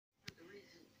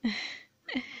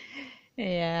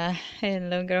Yeah,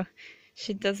 hello girl.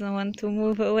 She doesn't want to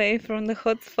move away from the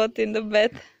hot spot in the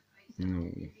bed. No.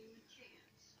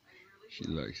 She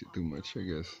likes it too much, I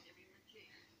guess.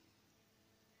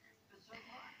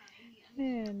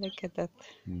 Yeah, look at that.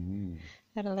 Mm-hmm.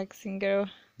 Relaxing girl.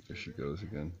 There she goes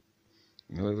again.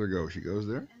 Now let her go. She goes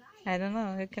there. I don't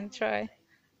know, you can try.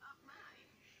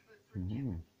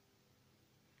 Mm-hmm.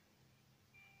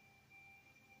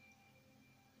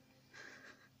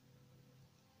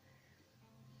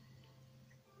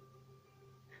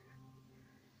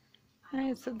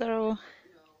 It's adorable.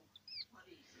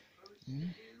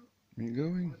 Mm-hmm. Are you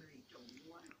going?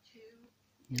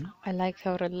 Mm-hmm. I like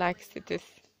how relaxed it is.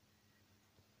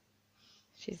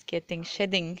 She's getting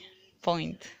shedding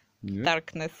point. Yeah.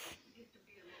 Darkness.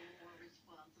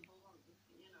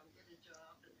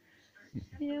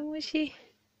 Yeah, mushy.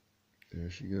 There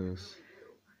she goes.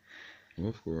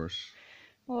 Of course.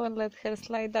 Well, let her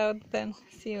slide out then.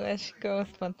 See where she goes,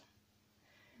 but...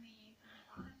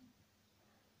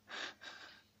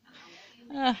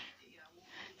 Ah,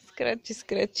 scratchy,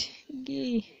 scratchy.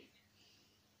 Gee.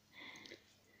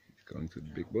 Going to the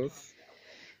big boss.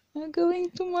 I'm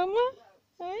going to mama?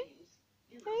 Hi?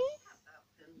 Hi?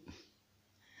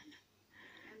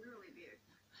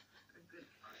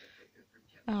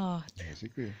 Oh, Yes,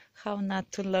 ik weer. how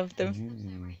not to love them.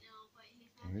 Mm-hmm.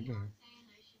 Hoi daar.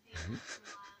 Hoi.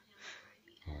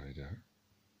 Hoi daar.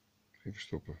 Even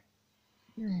stoppen.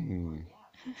 Mm.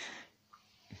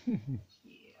 Mm-hmm.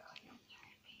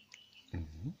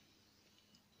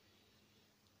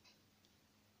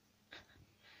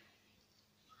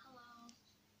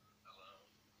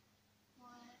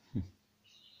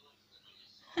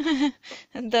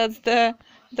 And that's the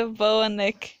boa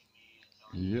neck.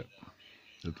 Ja,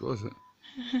 dat was het.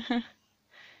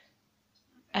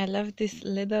 I love these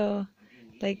little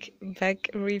like back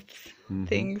ribs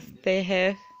things they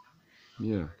have.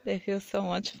 Yeah. They feel so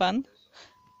much fun.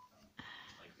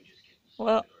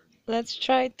 Well, let's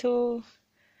try to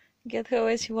get her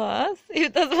where she was,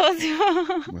 if that's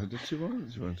possible. What did she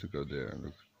want? She wants to go there.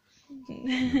 Look.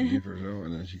 Leave her so,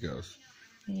 and then she goes.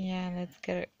 Yeah,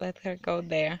 let her go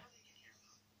there.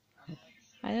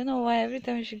 I don't know why every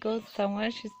time she goes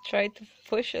somewhere, she's trying to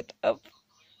push it up.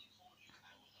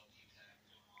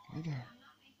 Hey there.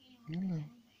 Hello.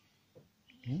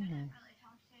 Hello.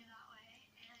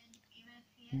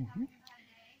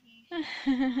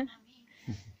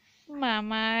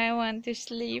 Mama, I want to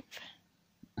sleep.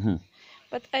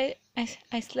 But I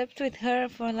slept with her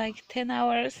for like 10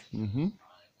 hours.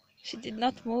 She did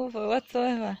not move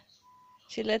whatsoever.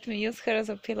 She let me use her as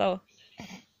a pillow.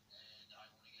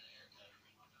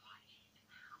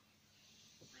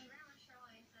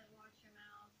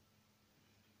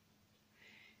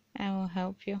 I will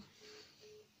help you.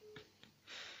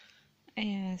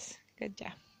 Yes, good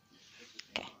job.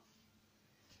 Okay.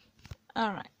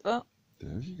 Alright, well,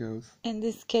 There she goes. in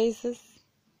these cases,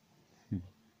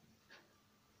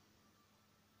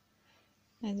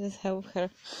 I just help her.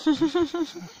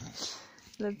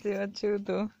 Let's see what you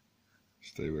do.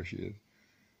 Stay where she is.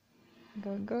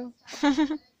 Go, go.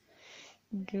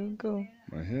 Go, go.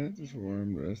 My head is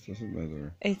warm, the rest doesn't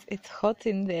matter. It's hot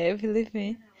in there, believe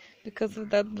me. Because of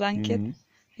that blanket,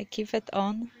 I keep it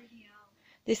on.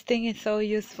 This thing is so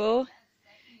useful.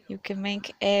 You can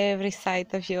make every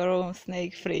side of your room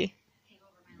snake-free.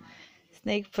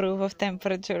 Snake-proof of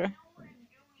temperature.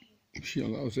 She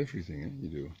allows everything, eh? You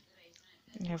do.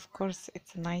 Yeah, of course,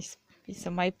 it's a nice piece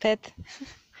of my pet.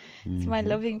 It's my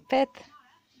loving pet.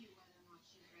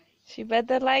 She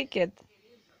better like it.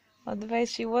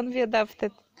 Otherwise, she won't be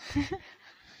adopted.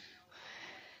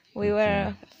 We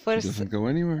were She doesn't go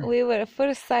anywhere. We were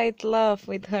first sight love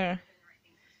with her.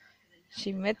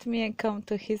 She met me and come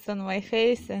to kiss on my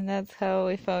face, and that's how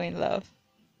we fell in love.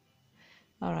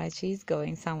 Alright, she's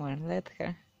going somewhere. Let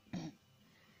her.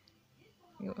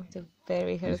 You have to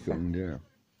bury her. She's going there.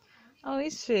 Oh,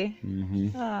 is she?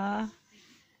 Ah,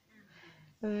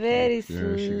 very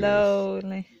There she goes.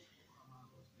 slowly.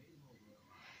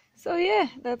 So yeah,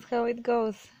 that's how it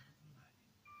goes.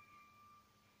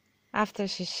 After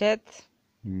she shed,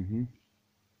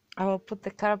 I will put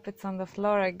the carpets on the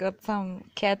floor. I got some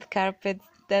cat carpets.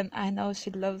 Then I know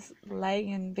she loves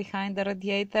lying behind the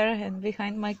radiator and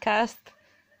behind my cast.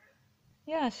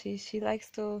 Yeah, she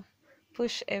likes to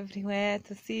push everywhere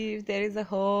to see if there is a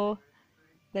hole,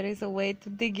 there is a way to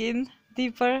dig in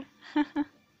deeper.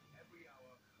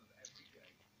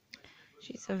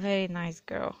 She's a very nice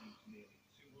girl.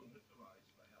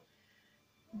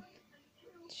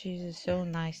 She's so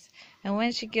nice. And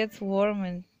when she gets warm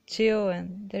and chill,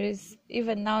 and there is,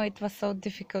 even now it was so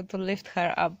difficult to lift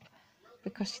her up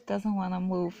because she doesn't want to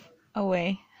move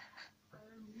away.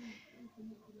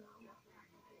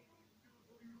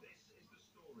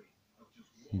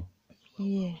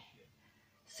 Yeah.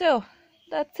 So,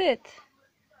 that's it.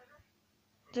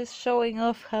 Just showing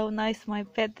off how nice my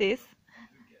pet is.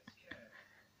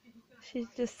 She's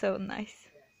just so nice.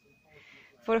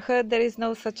 For her, there is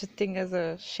no such a thing as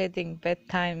a shedding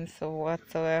bedtimes or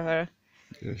whatsoever.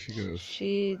 Yeah, she goes.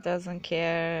 She doesn't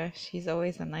care. She's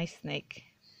always a nice snake.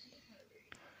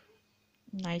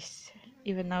 Nice.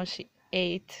 Even now she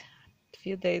ate a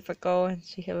few days ago and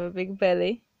she have a big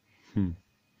belly.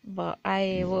 But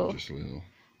I will Just a little.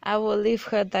 I will leave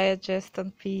her digest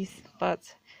in peace.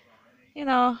 But you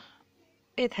know,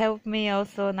 it helped me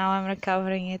also. Now I'm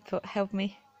recovering. It will help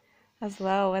me as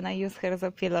well when I use her as a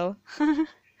pillow.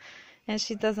 And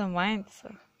she doesn't mind,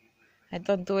 so I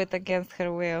don't do it against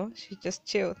her will. She just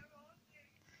chills.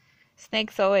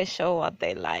 Snakes always show what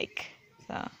they like.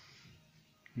 So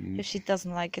if she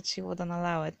doesn't like it, she wouldn't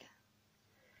allow it.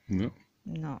 No.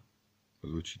 No.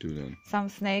 What would she do then? Some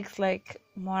snakes, like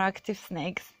more active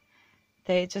snakes,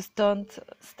 they just don't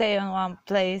stay in one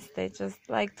place. They just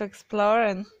like to explore,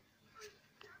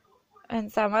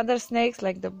 and some other snakes,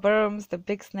 like the worms, the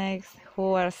big snakes,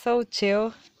 who are so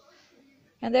chill.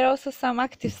 And there are also some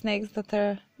active snakes that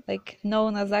are like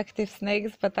known as active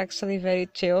snakes, but actually very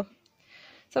chill.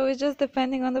 So it's just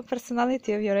depending on the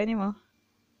personality of your animal.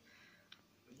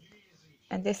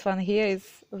 And this one here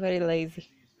is very lazy.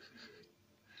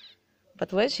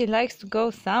 But when she likes to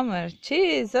go somewhere,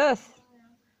 Jesus!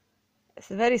 It's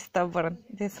very stubborn.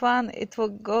 This one, it will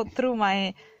go through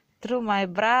my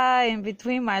bra, in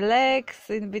between my legs,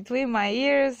 in between my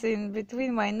ears, in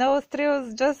between my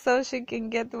nostrils, just so she can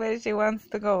get where she wants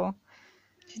to go.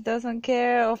 She doesn't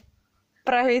care of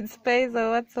private space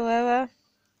or whatsoever.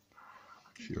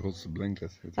 She holds the blanket.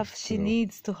 If she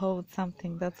needs to hold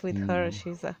something, that's with her.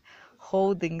 She's a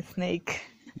holding snake.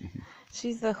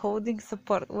 She's a holding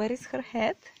support. Where is her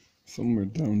head? Somewhere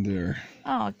down there.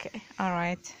 Oh, okay. All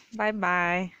right.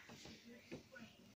 Bye-bye.